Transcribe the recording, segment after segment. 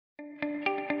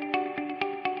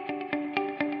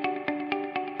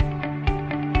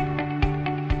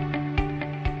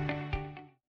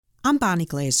I'm Bonnie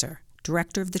Glaser,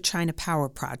 Director of the China Power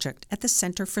Project at the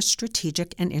Center for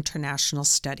Strategic and International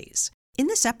Studies. In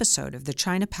this episode of the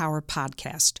China Power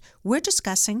Podcast, we're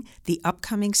discussing the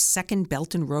upcoming Second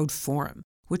Belt and Road Forum,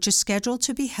 which is scheduled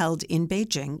to be held in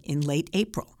Beijing in late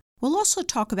April. We'll also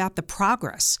talk about the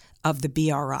progress of the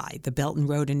BRI, the Belt and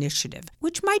Road Initiative,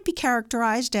 which might be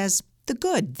characterized as the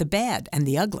good, the bad, and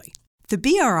the ugly. The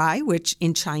BRI, which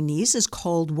in Chinese is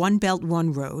called One Belt,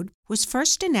 One Road, was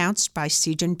first announced by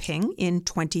Xi Jinping in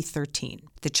 2013.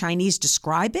 The Chinese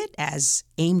describe it as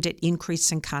aimed at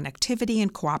increasing connectivity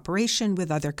and cooperation with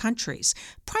other countries,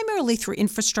 primarily through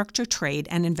infrastructure, trade,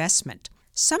 and investment.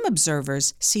 Some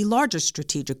observers see larger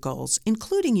strategic goals,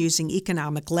 including using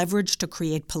economic leverage to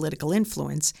create political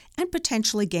influence and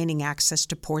potentially gaining access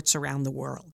to ports around the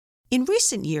world. In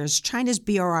recent years, China's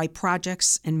BRI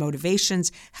projects and motivations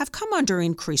have come under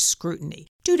increased scrutiny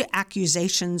due to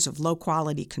accusations of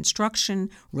low-quality construction,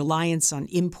 reliance on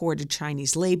imported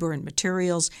Chinese labor and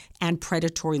materials, and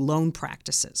predatory loan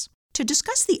practices. To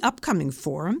discuss the upcoming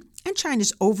forum and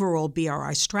China's overall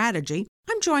BRI strategy,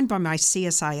 I'm joined by my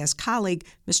CSIS colleague,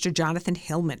 Mr. Jonathan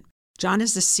Hillman. John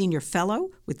is a senior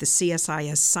fellow with the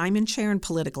CSIS Simon Chair in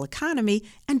Political Economy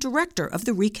and director of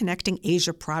the Reconnecting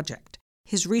Asia Project.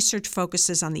 His research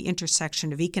focuses on the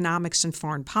intersection of economics and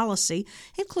foreign policy,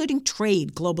 including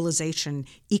trade, globalization,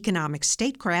 economic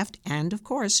statecraft, and, of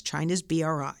course, China's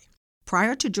BRI.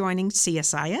 Prior to joining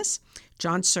CSIS,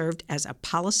 John served as a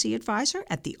policy advisor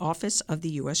at the Office of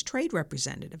the U.S. Trade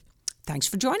Representative. Thanks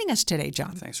for joining us today,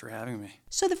 John. Thanks for having me.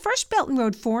 So the first Belt and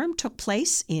Road Forum took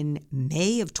place in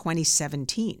May of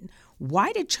 2017.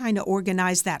 Why did China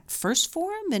organize that first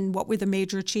forum, and what were the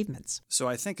major achievements? So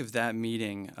I think of that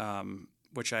meeting,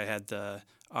 which I had the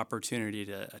opportunity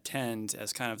to attend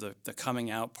as kind of the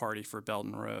coming out party for Belt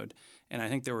and Road. And I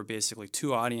think there were basically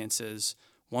two audiences.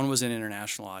 One was an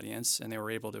international audience, and they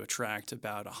were able to attract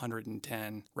about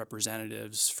 110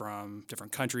 representatives from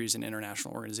different countries and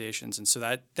international organizations. And so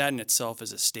that in itself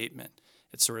is a statement.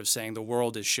 It's sort of saying the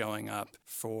world is showing up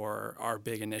for our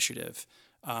big initiative.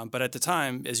 But at the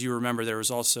time, as you remember, there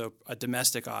was also a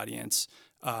domestic audience.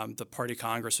 The Party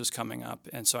Congress was coming up,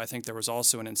 and so I think there was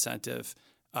also an incentive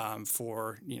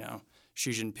for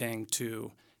Xi Jinping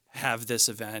to have this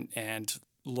event and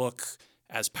look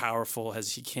as powerful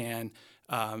as he can.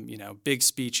 Big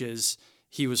speeches.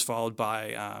 He was followed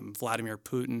by Vladimir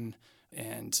Putin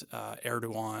and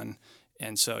Erdogan,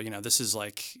 and so this is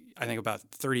like I think about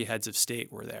 30 heads of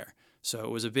state were there. So it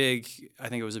was a big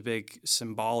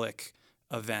symbolic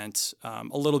event,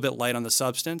 a little bit light on the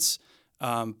substance.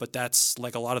 But that's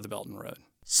like a lot of the Belt and Road.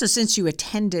 So since you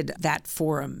attended that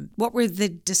forum, what were the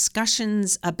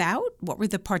discussions about? What were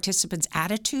the participants'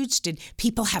 attitudes? Did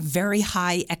people have very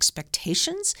high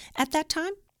expectations at that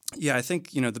time? Yeah, I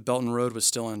think, the Belt and Road was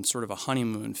still in sort of a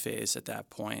honeymoon phase at that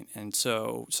point. And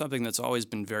so something that's always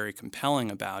been very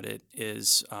compelling about it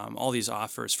is all these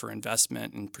offers for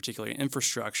investment, and particularly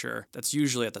infrastructure, that's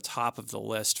usually at the top of the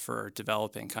list for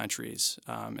developing countries.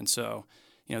 And so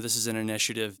this is an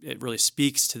initiative, it really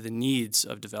speaks to the needs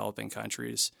of developing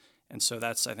countries. And so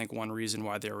that's, I think, one reason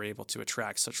why they were able to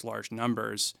attract such large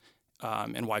numbers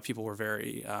and why people were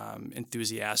very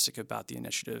enthusiastic about the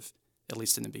initiative, at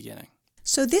least in the beginning.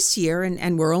 So this year,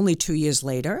 and we're only 2 years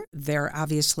later, there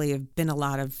obviously have been a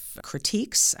lot of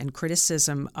critiques and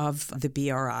criticism of the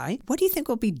BRI. What do you think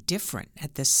will be different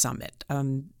at this summit?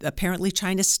 Apparently,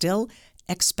 China's still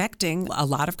expecting a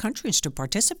lot of countries to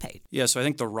participate. Yeah, so I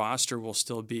think the roster will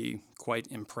still be quite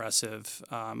impressive,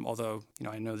 although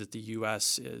I know that the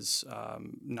U.S. is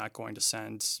not going to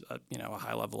send a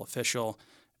high-level official,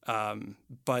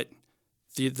 but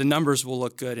the numbers will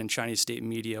look good, and Chinese state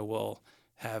media will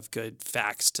have good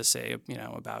facts to say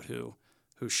about who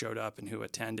showed up and who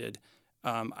attended.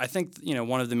 I think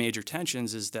one of the major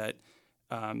tensions is that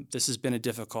this has been a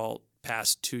difficult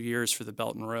past 2 years for the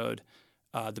Belt and Road.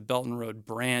 The Belt and Road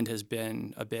brand has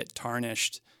been a bit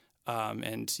tarnished,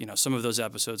 and some of those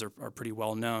episodes are pretty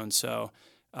well known. So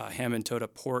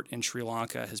Hambantota Port in Sri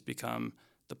Lanka has become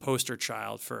the poster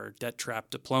child for debt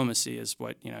trap diplomacy, is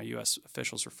what U.S.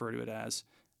 officials refer to it as.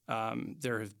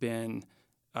 There have been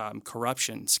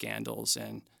corruption scandals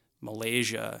in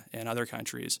Malaysia and other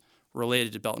countries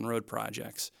related to Belt and Road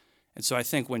projects. And so I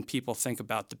think when people think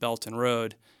about the Belt and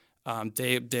Road,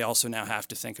 they also now have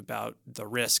to think about the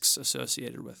risks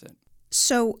associated with it.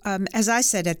 So, as I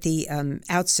said at the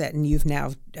outset, and you've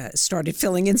now started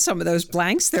filling in some of those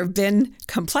blanks, there have been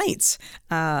complaints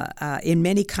in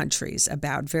many countries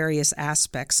about various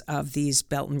aspects of these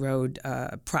Belt and Road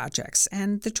projects.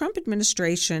 And the Trump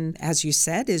administration, as you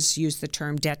said, has used the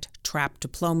term debt trap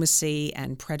diplomacy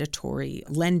and predatory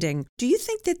lending. Do you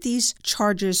think that these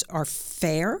charges are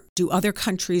fair? Do other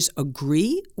countries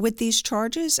agree with these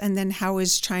charges? And then how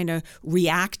is China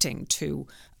reacting to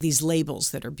these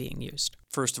labels that are being used?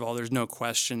 First of all, there's no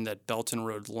question that Belt and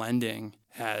Road lending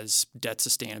has debt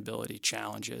sustainability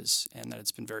challenges and that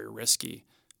it's been very risky,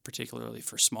 particularly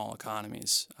for small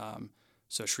economies.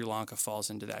 So Sri Lanka falls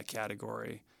into that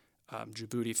category.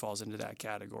 Djibouti falls into that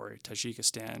category.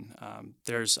 Tajikistan.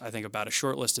 There's, I think, about a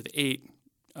short list of 8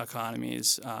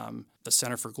 economies. The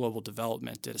Center for Global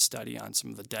Development did a study on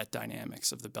some of the debt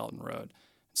dynamics of the Belt and Road.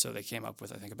 So they came up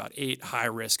with, I think, about 8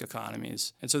 high-risk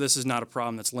economies. And so this is not a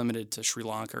problem that's limited to Sri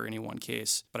Lanka or any one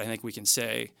case, but I think we can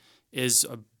say is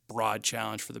a broad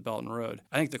challenge for the Belt and Road.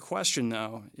 I think the question,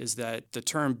 though, is that the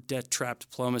term debt trap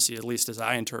diplomacy, at least as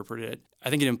I interpret it, I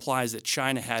think it implies that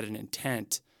China had an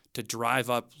intent to drive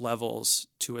up levels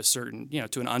to a certain,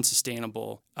 to an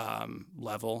unsustainable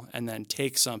level and then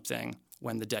take something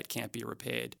when the debt can't be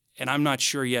repaid. And I'm not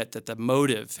sure yet that the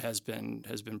motive has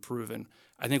been proven.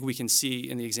 I think we can see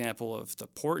in the example of the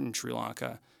port in Sri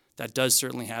Lanka that does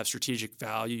certainly have strategic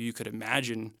value. You could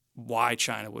imagine why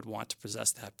China would want to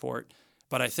possess that port.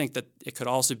 But I think that it could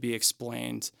also be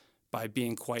explained by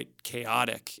being quite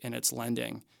chaotic in its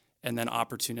lending and then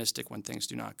opportunistic when things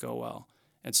do not go well.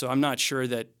 And so I'm not sure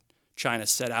that China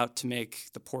set out to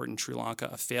make the port in Sri Lanka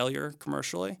a failure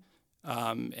commercially.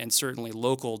 And certainly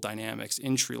local dynamics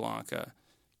in Sri Lanka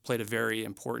played a very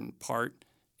important part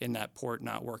in that port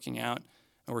not working out.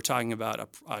 And we're talking about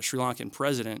a Sri Lankan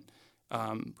president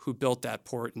who built that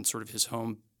port in sort of his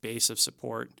home base of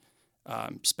support,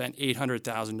 spent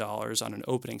 $800,000 on an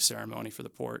opening ceremony for the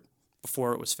port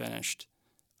before it was finished,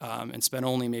 and spent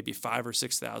only maybe $5,000 or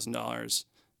 $6,000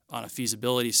 on a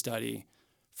feasibility study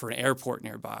for an airport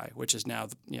nearby, which is now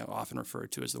often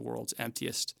referred to as the world's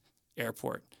emptiest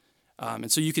airport.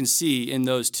 And so you can see in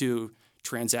those 2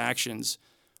 transactions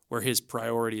where his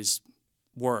priorities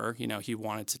were, he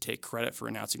wanted to take credit for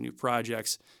announcing new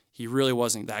projects. He really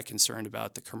wasn't that concerned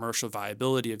about the commercial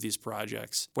viability of these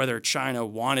projects. Whether China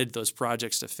wanted those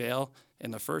projects to fail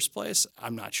in the first place,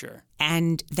 I'm not sure.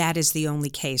 And that is the only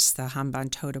case, the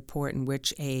Hambantota port, in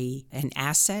which an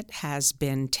asset has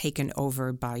been taken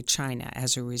over by China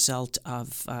as a result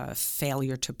of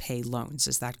failure to pay loans.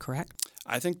 Is that correct?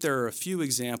 I think there are a few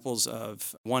examples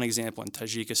of one example in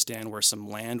Tajikistan where some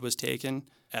land was taken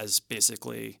as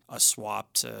basically a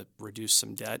swap to reduce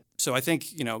some debt. So I think,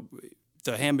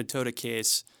 the Hambantota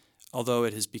case, although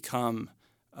it has become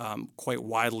quite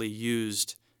widely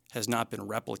used, has not been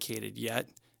replicated yet.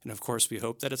 And of course, we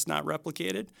hope that it's not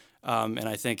replicated. And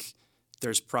I think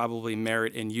there's probably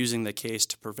merit in using the case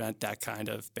to prevent that kind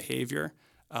of behavior.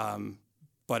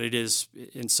 But it is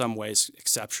in some ways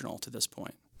exceptional to this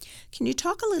point. Can you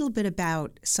talk a little bit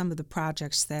about some of the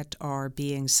projects that are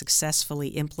being successfully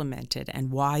implemented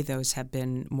and why those have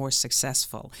been more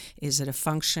successful? Is it a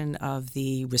function of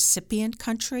the recipient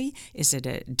country? Is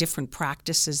it different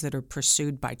practices that are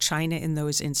pursued by China in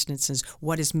those instances?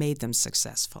 What has made them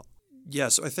successful?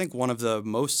 Yes, I think one of the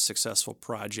most successful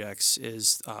projects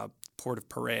is Port of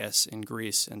Piraeus in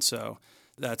Greece. And so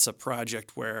that's a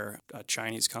project where a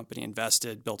Chinese company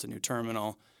invested, built a new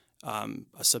terminal.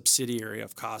 A subsidiary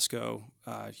of COSCO,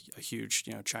 a huge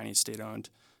Chinese state-owned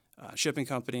shipping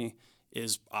company,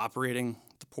 is operating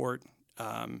the port,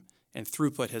 and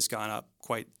throughput has gone up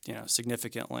quite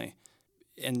significantly.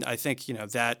 And I think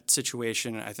that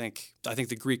situation. I think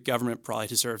the Greek government probably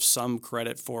deserves some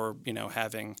credit for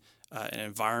having an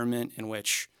environment in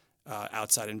which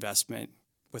outside investment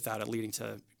without it leading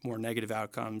to more negative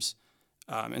outcomes.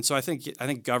 And so I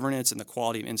think governance and the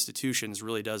quality of institutions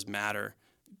really does matter.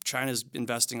 China's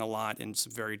investing a lot in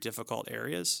some very difficult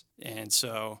areas. And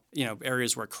so,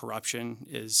 areas where corruption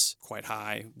is quite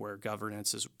high, where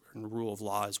governance and rule of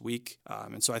law is weak.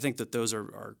 And so I think that those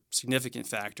are significant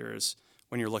factors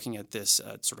when you're looking at this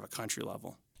at sort of a country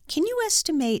level. Can you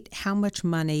estimate how much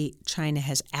money China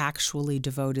has actually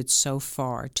devoted so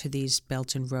far to these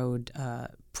Belt and Road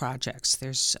projects?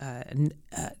 There's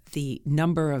the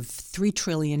number of $3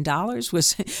 trillion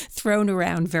was thrown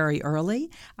around very early.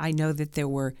 I know that there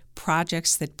were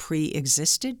projects that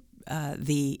pre-existed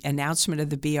the announcement of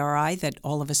the BRI that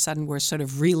all of a sudden were sort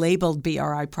of relabeled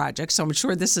BRI projects. So I'm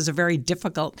sure this is a very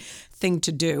difficult thing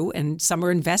to do. And some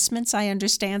are investments, I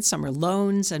understand. Some are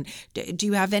loans. And do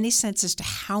you have any sense as to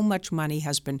how much money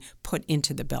has been put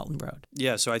into the Belt and Road?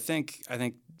 Yeah, so I think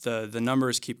the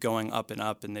numbers keep going up and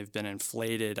up, and they've been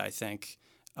inflated, I think,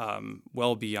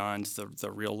 well beyond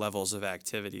the real levels of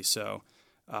activity. So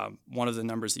one of the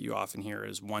numbers that you often hear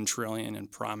is $1 trillion in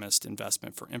promised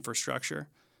investment for infrastructure.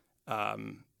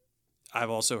 I've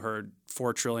also heard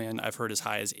 $4 trillion. I've heard as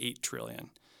high as $8 trillion.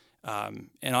 And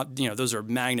those are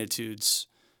magnitudes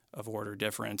of order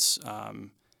difference.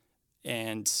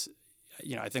 And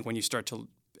I think when you start to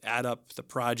add up the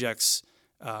projects,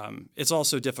 it's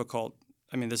also difficult.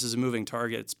 I mean, this is a moving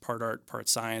target. It's part art, part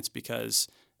science, because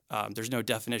there's no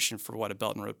definition for what a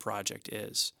Belt and Road project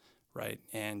is, right?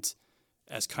 And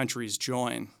as countries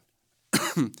join,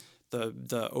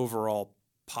 the overall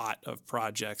pot of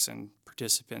projects and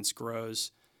participants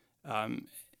grows.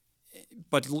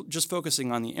 But just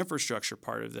focusing on the infrastructure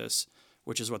part of this,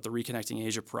 which is what the Reconnecting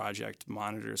Asia project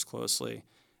monitors closely,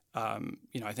 I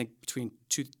think between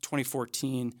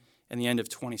 2014 and the end of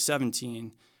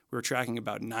 2017, we were tracking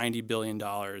about $90 billion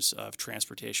of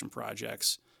transportation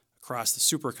projects across the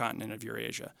supercontinent of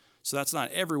Eurasia. So that's not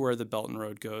everywhere the Belt and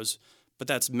Road goes, but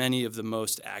that's many of the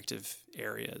most active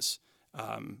areas.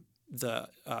 The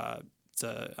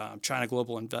China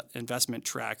Global Investment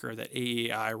Tracker that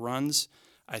AEI runs,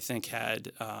 I think,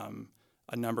 had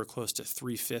a number close to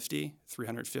 350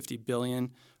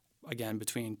 billion, again,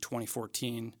 between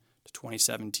 2014 to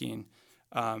 2017.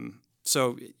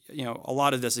 So, a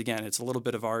lot of this, again, it's a little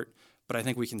bit of art, but I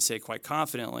think we can say quite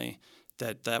confidently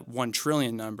that that 1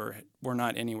 trillion number, we're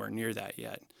not anywhere near that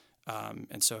yet.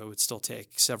 And so it would still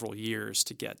take several years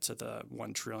to get to the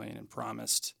 1 trillion in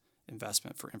promised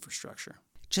investment for infrastructure.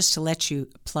 Just to let you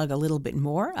plug a little bit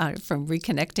more from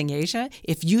Reconnecting Asia,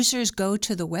 if users go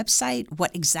to the website, what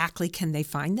exactly can they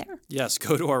find there? Yes,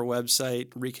 go to our website,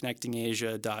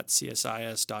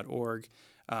 reconnectingasia.csis.org.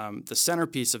 The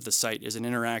centerpiece of the site is an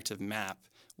interactive map,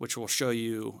 which will show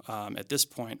you, at this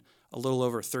point, a little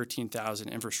over 13,000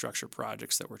 infrastructure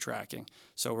projects that we're tracking.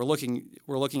 So we're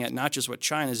looking at not just what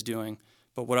China's doing,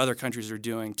 but what other countries are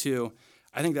doing too.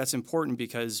 I think that's important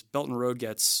because Belt and Road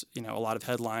gets a lot of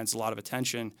headlines, a lot of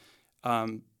attention.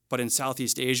 But in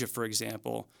Southeast Asia, for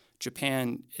example,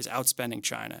 Japan is outspending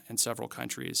China in several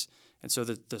countries. And so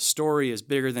the story is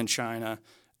bigger than China.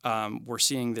 We're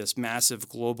seeing this massive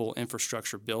global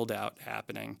infrastructure build-out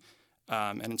happening.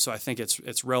 And so I think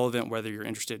it's relevant whether you're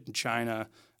interested in China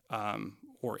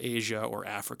or Asia or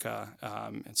Africa.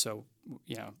 And so,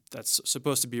 that's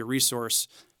supposed to be a resource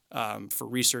for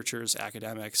researchers,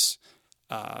 academics,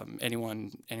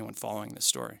 anyone following this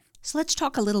story. So let's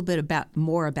talk a little bit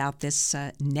more about this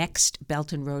next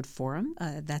Belt and Road Forum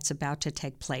that's about to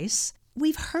take place.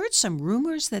 We've heard some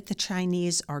rumors that the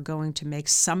Chinese are going to make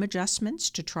some adjustments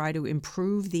to try to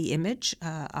improve the image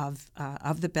of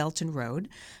the Belt and Road,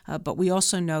 but we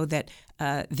also know that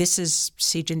this is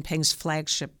Xi Jinping's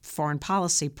flagship foreign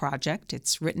policy project.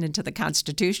 It's written into the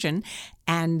Constitution,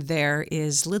 and there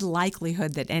is little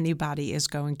likelihood that anybody is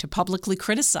going to publicly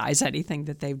criticize anything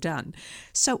that they've done.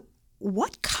 So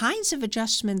what kinds of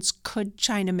adjustments could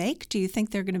China make? Do you think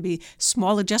they're going to be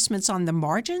small adjustments on the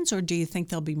margins, or do you think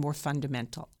they'll be more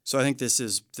fundamental? So I think this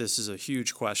is a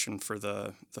huge question for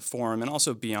the forum and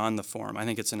also beyond the forum. I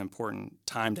think it's an important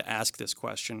time to ask this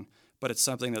question, but it's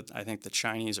something that I think the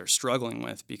Chinese are struggling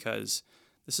with because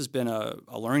this has been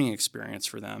a learning experience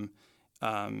for them.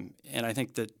 And I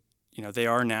think that they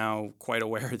are now quite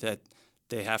aware that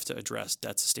they have to address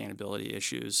debt sustainability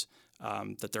issues.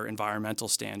 That their environmental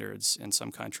standards in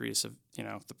some countries have,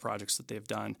 the projects that they've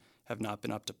done have not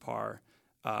been up to par,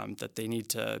 that they need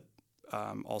to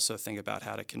also think about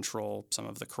how to control some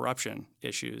of the corruption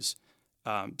issues.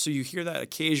 So you hear that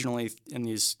occasionally in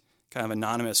these kind of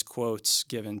anonymous quotes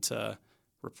given to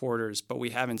reporters, but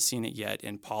we haven't seen it yet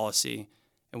in policy,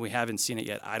 and we haven't seen it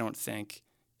yet, I don't think,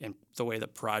 in the way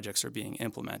that projects are being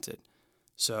implemented.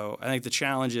 So I think the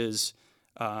challenge is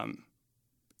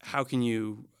how can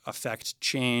you affect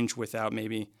change without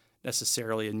maybe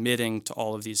necessarily admitting to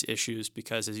all of these issues?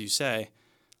 Because, as you say,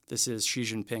 this is Xi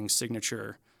Jinping's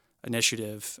signature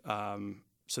initiative.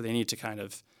 So they need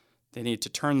to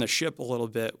turn the ship a little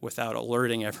bit without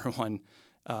alerting everyone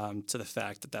to the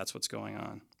fact that that's what's going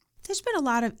on. There's been a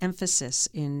lot of emphasis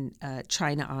in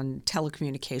China on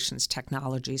telecommunications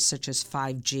technologies such as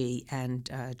 5G, and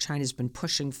China's been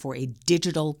pushing for a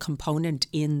digital component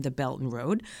in the Belt and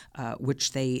Road,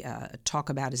 which they talk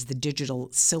about as the digital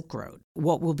Silk Road.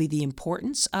 What will be the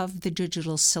importance of the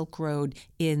digital Silk Road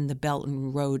in the Belt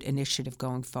and Road initiative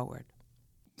going forward?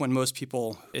 When most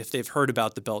people, if they've heard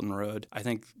about the Belt and Road, I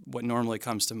think what normally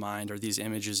comes to mind are these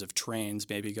images of trains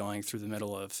maybe going through the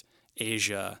middle of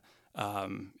Asia,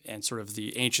 and sort of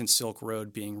the ancient Silk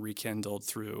Road being rekindled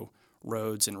through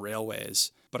roads and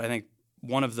railways. But I think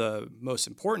one of the most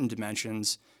important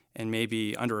dimensions, and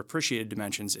maybe underappreciated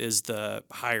dimensions, is the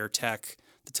higher tech,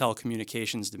 the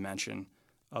telecommunications dimension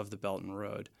of the Belt and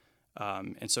Road.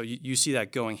 And so you see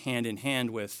that going hand in hand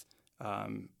with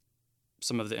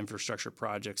some of the infrastructure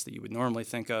projects that you would normally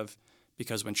think of,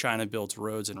 because when China builds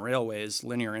roads and railways,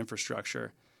 linear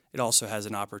infrastructure, it also has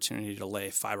an opportunity to lay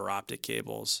fiber optic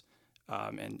cables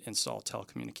and install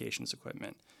telecommunications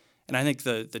equipment. And I think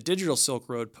the digital Silk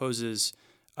Road poses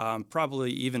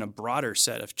probably even a broader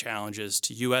set of challenges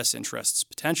to U.S. interests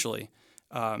potentially.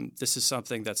 This is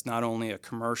something that's not only a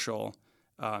commercial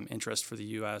interest for the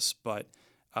U.S., but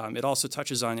it also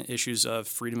touches on issues of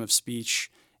freedom of speech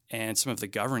and some of the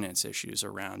governance issues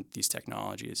around these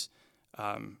technologies.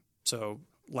 So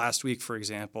last week, for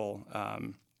example,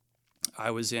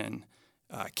 I was in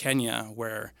Kenya,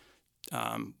 where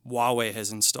Huawei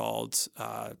has installed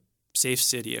safe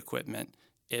city equipment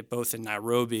both in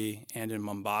Nairobi and in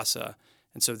Mombasa.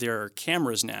 And so there are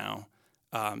cameras now,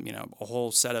 a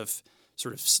whole set of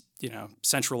sort of,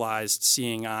 centralized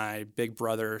seeing eye, Big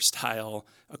Brother style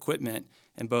equipment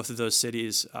in both of those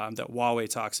cities that Huawei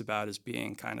talks about as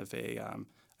being kind of a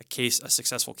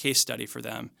successful case study for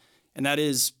them. And that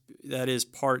is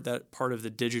part of the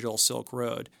digital Silk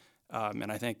Road.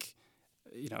 And I think,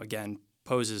 again,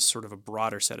 poses sort of a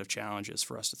broader set of challenges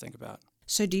for us to think about.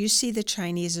 So do you see the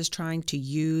Chinese as trying to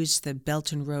use the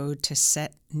Belt and Road to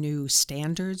set new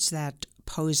standards that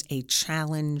pose a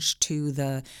challenge to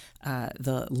the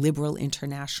liberal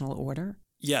international order?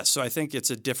 Yes, so I think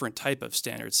it's a different type of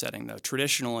standard setting, though.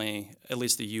 Traditionally, at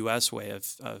least the U.S. way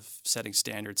of setting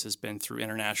standards has been through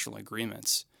international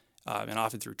agreements and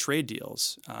often through trade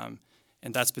deals.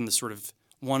 And that's been the sort of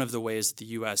one of the ways that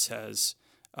the U.S. has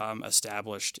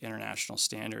established international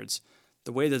standards.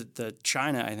 The way that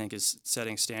China, I think, is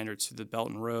setting standards through the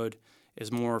Belt and Road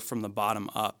is more from the bottom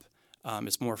up.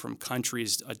 It's more from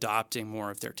countries adopting more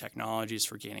of their technologies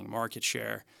for gaining market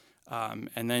share.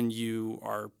 And then you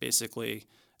are basically,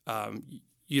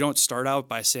 you don't start out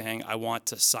by saying, I want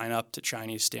to sign up to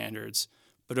Chinese standards,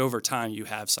 but over time you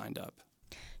have signed up.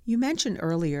 You mentioned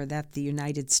earlier that the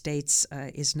United States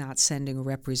is not sending a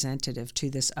representative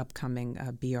to this upcoming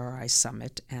BRI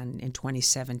summit, and in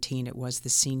 2017 it was the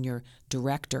senior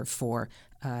director for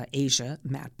Asia,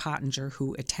 Matt Pottinger,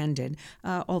 who attended,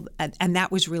 and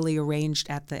that was really arranged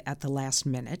at the last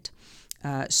minute.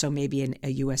 So maybe a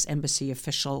U.S. embassy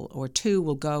official or two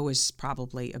will go as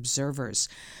probably observers.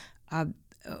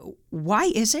 Why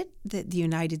is it that the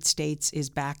United States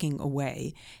is backing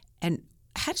away, and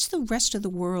how does the rest of the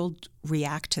world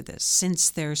react to this, since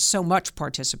there's so much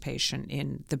participation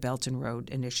in the Belt and Road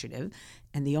Initiative,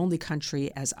 and the only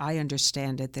country, as I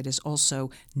understand it, that is also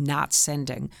not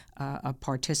sending a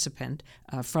participant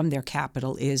from their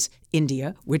capital is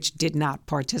India, which did not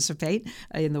participate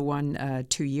in the one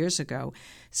 2 years ago.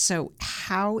 So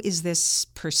how is this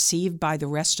perceived by the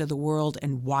rest of the world,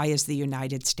 and why is the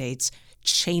United States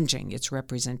changing its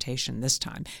representation this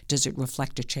time? Does it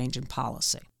reflect a change in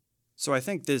policy? So I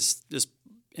think this is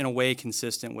in a way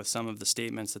consistent with some of the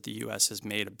statements that the U.S. has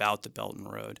made about the Belt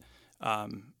and Road.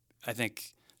 I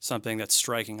think something that's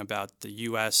striking about the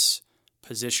U.S.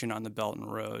 position on the Belt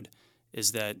and Road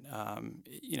is that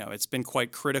it's been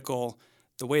quite critical.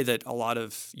 The way that a lot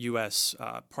of U.S.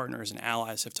 partners and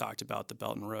allies have talked about the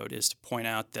Belt and Road is to point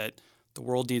out that the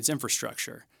world needs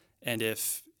infrastructure, and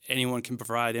if anyone can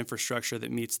provide infrastructure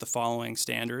that meets the following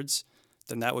standards,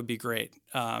 then that would be great.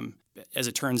 As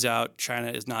it turns out, China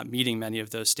is not meeting many of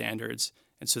those standards,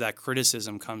 and so that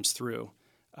criticism comes through.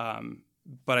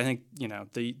 But I think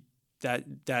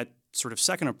that sort of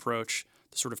second approach,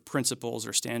 the sort of principles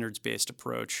or standards-based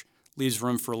approach, leaves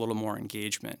room for a little more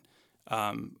engagement.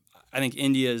 I think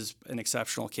India is an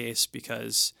exceptional case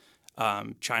because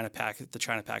the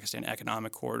China-Pakistan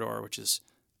Economic Corridor, which is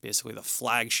basically the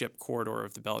flagship corridor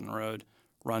of the Belt and Road,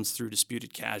 runs through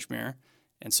disputed Kashmir.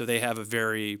 And so they have a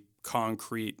very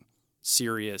concrete,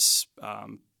 serious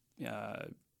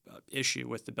issue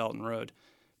with the Belt and Road.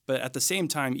 But at the same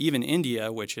time, even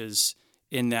India, which is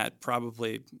in that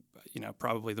probably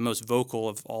the most vocal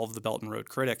of all of the Belt and Road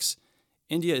critics,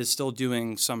 India is still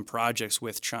doing some projects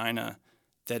with China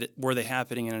that, were they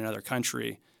happening in another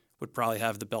country, would probably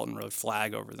have the Belt and Road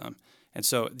flag over them. And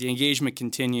so the engagement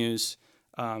continues,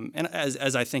 and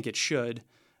as I think it should.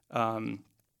 And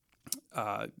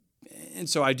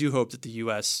so I do hope that the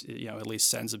U.S. At least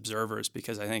sends observers,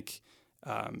 because I think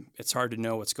it's hard to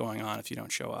know what's going on if you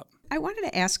don't show up. I wanted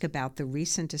to ask about the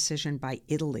recent decision by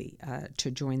Italy to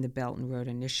join the Belt and Road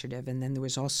Initiative, and then there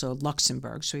was also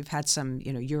Luxembourg. So we've had some,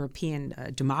 European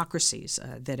democracies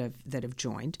that have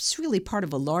joined. It's really part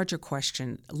of a larger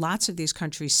question. Lots of these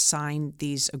countries signed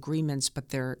these agreements, but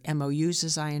they're MOUs,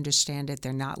 as I understand it.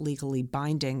 They're not legally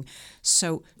binding.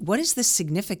 So what is the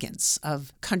significance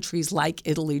of countries like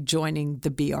Italy joining the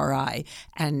BRI?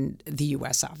 And the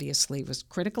U.S. obviously was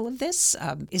critical of this.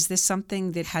 Is this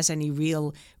something that has any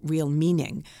real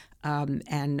meaning?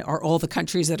 And are all the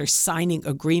countries that are signing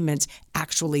agreements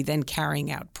actually then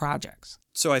carrying out projects?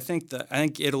 So I think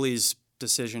Italy's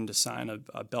decision to sign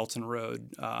a Belt and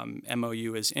Road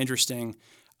MOU is interesting.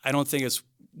 I don't think it's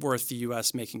worth the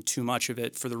U.S. making too much of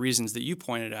it for the reasons that you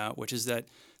pointed out, which is that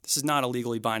this is not a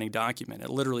legally binding document.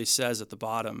 It literally says at the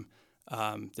bottom,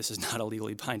 this is not a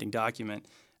legally binding document.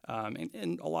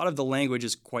 And a lot of the language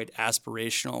is quite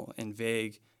aspirational and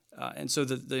vague. And so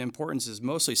the importance is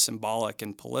mostly symbolic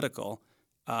and political.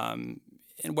 And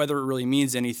whether it really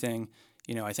means anything,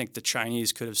 I think the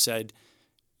Chinese could have said,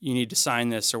 you need to sign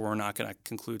this or we're not going to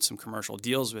conclude some commercial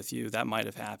deals with you. That might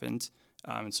have happened.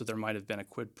 And so there might have been a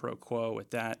quid pro quo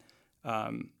with that.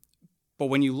 But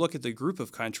when you look at the group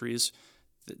of countries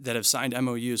that have signed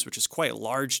MOUs, which is quite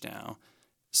large now,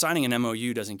 signing an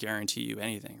MOU doesn't guarantee you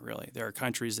anything, really. There are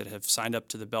countries that have signed up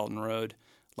to the Belt and Road,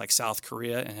 like South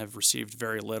Korea, and have received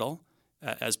very little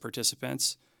as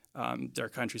participants. There are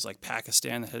countries like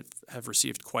Pakistan that have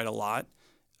received quite a lot.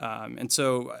 And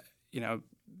so,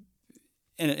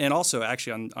 and also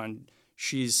actually on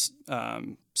Xi's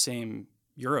same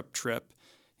Europe trip,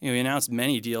 he announced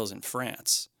many deals in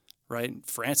France, right?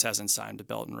 France hasn't signed a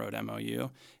Belt and Road MOU,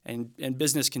 and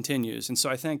business continues. And so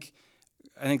I think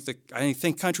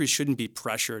countries shouldn't be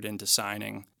pressured into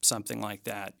signing something like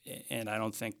that, and I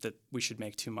don't think that we should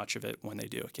make too much of it when they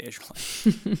do occasionally.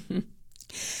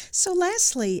 So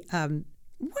lastly,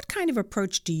 what kind of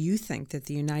approach do you think that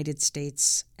the United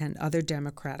States and other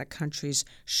democratic countries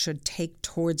should take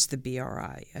towards the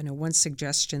BRI? I know one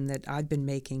suggestion that I've been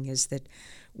making is that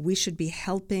we should be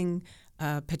helping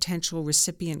potential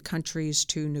recipient countries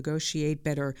to negotiate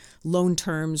better loan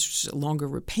terms, longer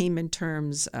repayment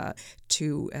terms,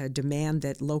 to demand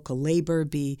that local labor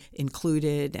be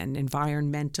included and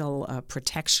environmental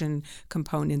protection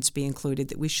components be included,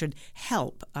 that we should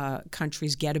help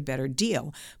countries get a better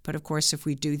deal. But of course, if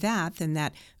we do that, then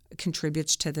that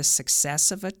contributes to the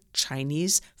success of a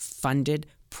Chinese-funded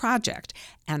project.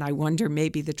 And I wonder,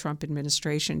 maybe the Trump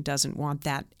administration doesn't want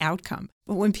that outcome.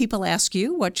 But when people ask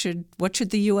you, what should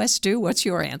the U.S. do? What's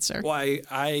your answer? Well,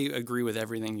 I agree with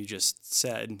everything you just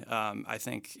said. I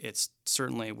think it's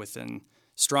certainly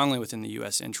strongly within the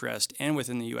U.S. interest and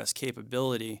within the U.S.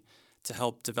 capability to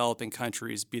help developing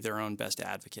countries be their own best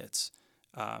advocates.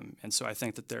 And so I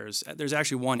think that there's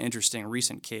actually one interesting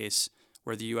recent case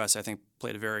where the U.S., I think,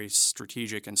 played a very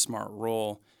strategic and smart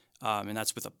role. And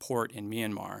that's with a port in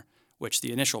Myanmar, which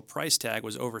the initial price tag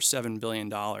was over $7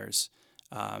 billion.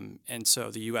 And so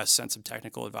the U.S. sent some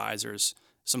technical advisors,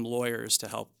 some lawyers to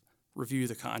help review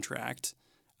the contract.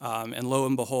 And lo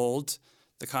and behold,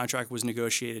 the contract was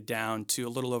negotiated down to a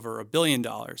little over $1 billion.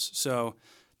 So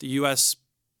the U.S.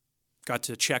 got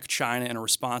to check China in a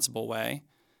responsible way,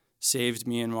 saved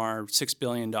Myanmar $6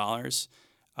 billion.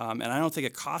 And I don't think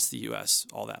it cost the U.S.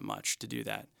 all that much to do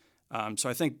that. So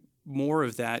I think more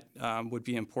of that would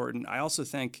be important. I also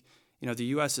think, the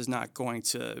U.S. is not going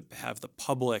to have the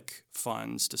public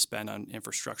funds to spend on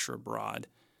infrastructure abroad.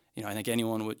 I think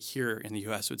anyone here in the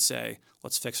U.S. would say,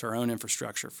 let's fix our own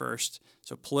infrastructure first.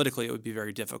 So politically, it would be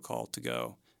very difficult to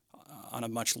go on a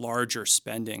much larger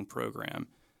spending program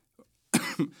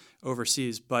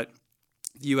overseas. But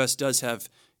the U.S. does have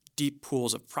deep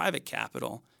pools of private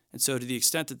capital. And so to the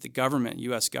extent that the government,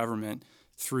 U.S. government,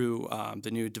 through the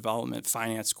new Development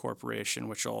Finance Corporation,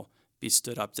 which will be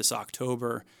stood up this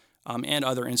October, and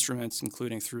other instruments,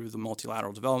 including through the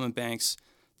multilateral development banks,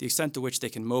 the extent to which they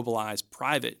can mobilize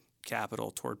private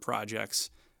capital toward projects,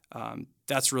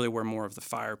 that's really where more of the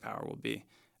firepower will be.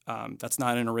 That's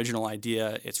not an original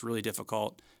idea. It's really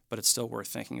difficult, but it's still worth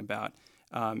thinking about.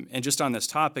 And just on this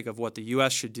topic of what the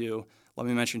U.S. should do, let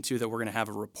me mention, too, that we're going to have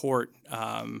a report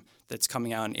that's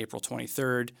coming out on April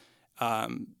 23rd.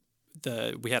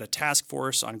 We had a task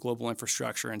force on global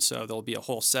infrastructure, and so there'll be a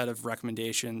whole set of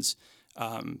recommendations.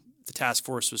 The task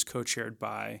force was co-chaired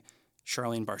by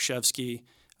Charlene Barshevsky,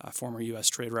 former U.S.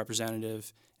 Trade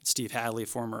Representative, and Steve Hadley,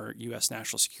 former U.S.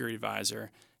 National Security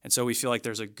Advisor. And so we feel like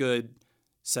there's a good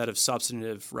set of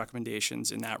substantive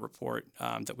recommendations in that report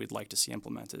that we'd like to see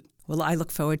implemented. Well, I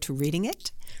look forward to reading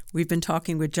it. We've been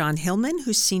talking with John Hillman,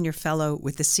 who's Senior Fellow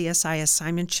with the CSIS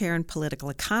Simon Chair in Political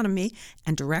Economy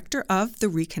and Director of the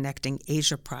Reconnecting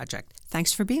Asia Project.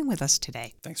 Thanks for being with us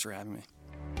today. Thanks for having me.